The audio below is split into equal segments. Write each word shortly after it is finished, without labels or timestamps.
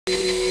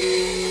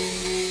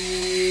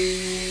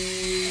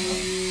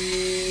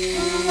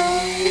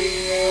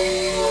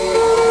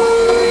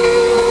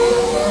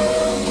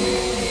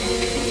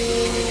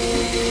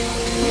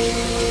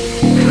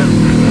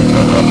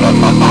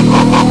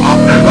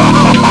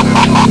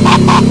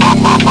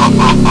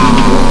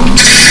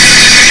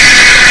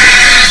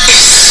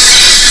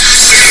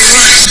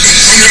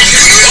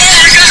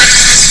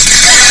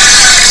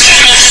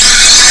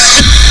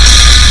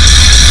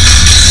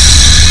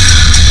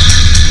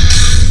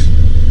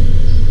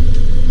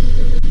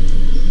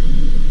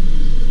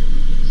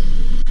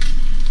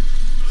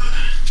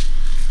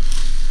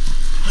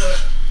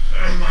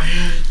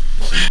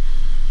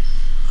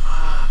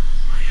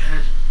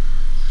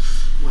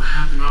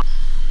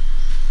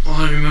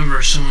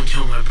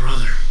Someone killed my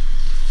brother.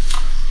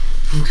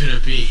 Who could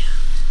it be?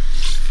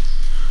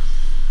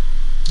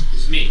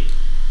 It's me.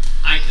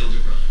 I killed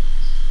your brother.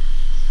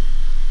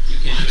 You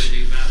can't do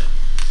anything about it.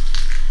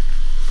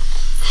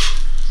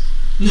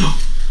 No.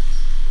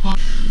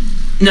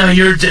 Now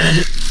you're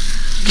dead.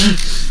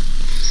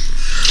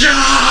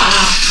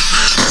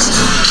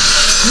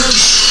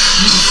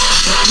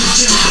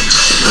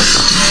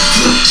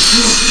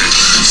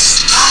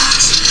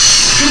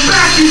 Come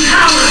back, you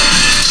coward!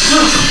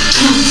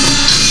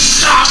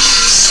 Stop!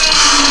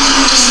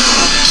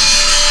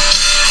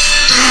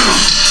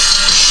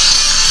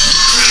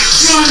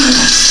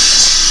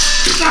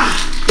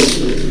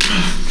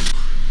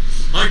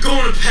 I'm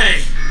going to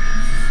pay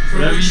for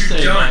whatever what you you've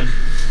say, done. man.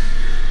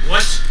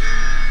 What?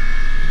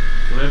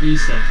 Whatever you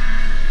say.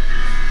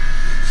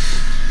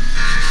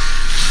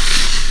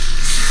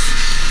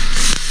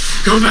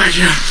 Go back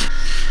here.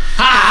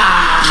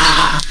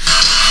 Ah!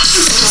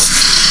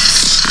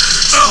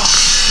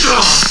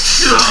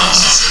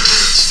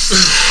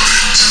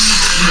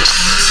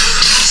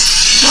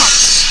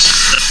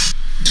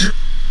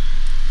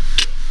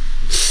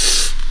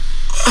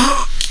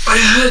 My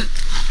head.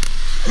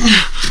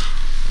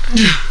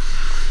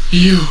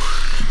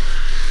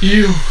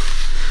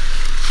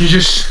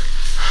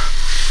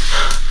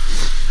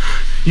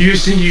 You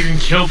just think you can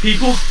kill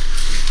people?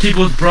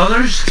 People with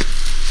brothers?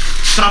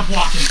 Stop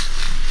walking.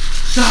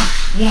 Stop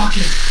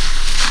walking.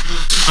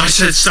 I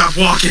said stop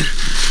walking.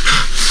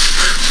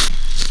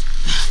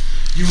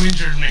 You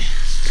injured me.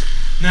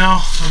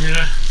 Now I'm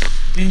gonna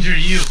injure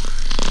you.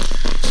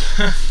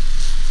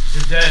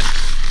 You're dead.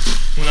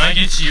 When I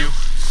get to you,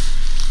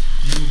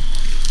 you...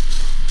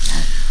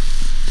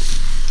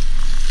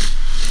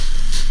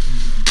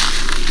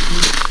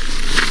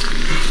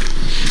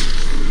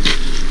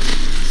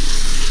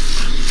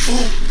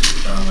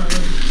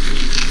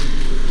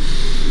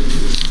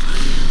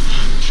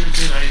 Truth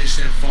is, I just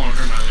didn't fall and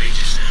hurt my leg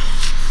just now.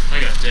 I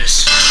got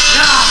this.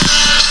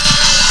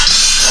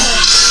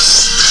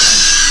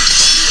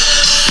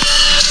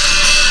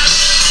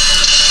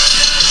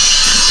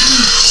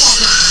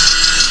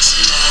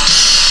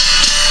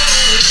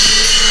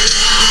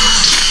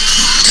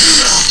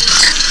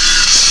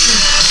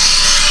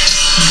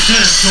 You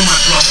didn't kill my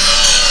brother.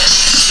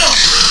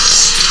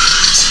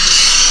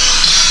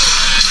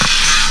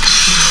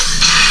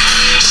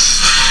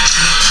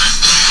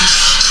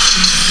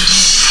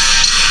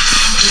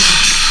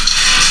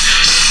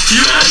 You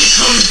had me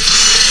coming.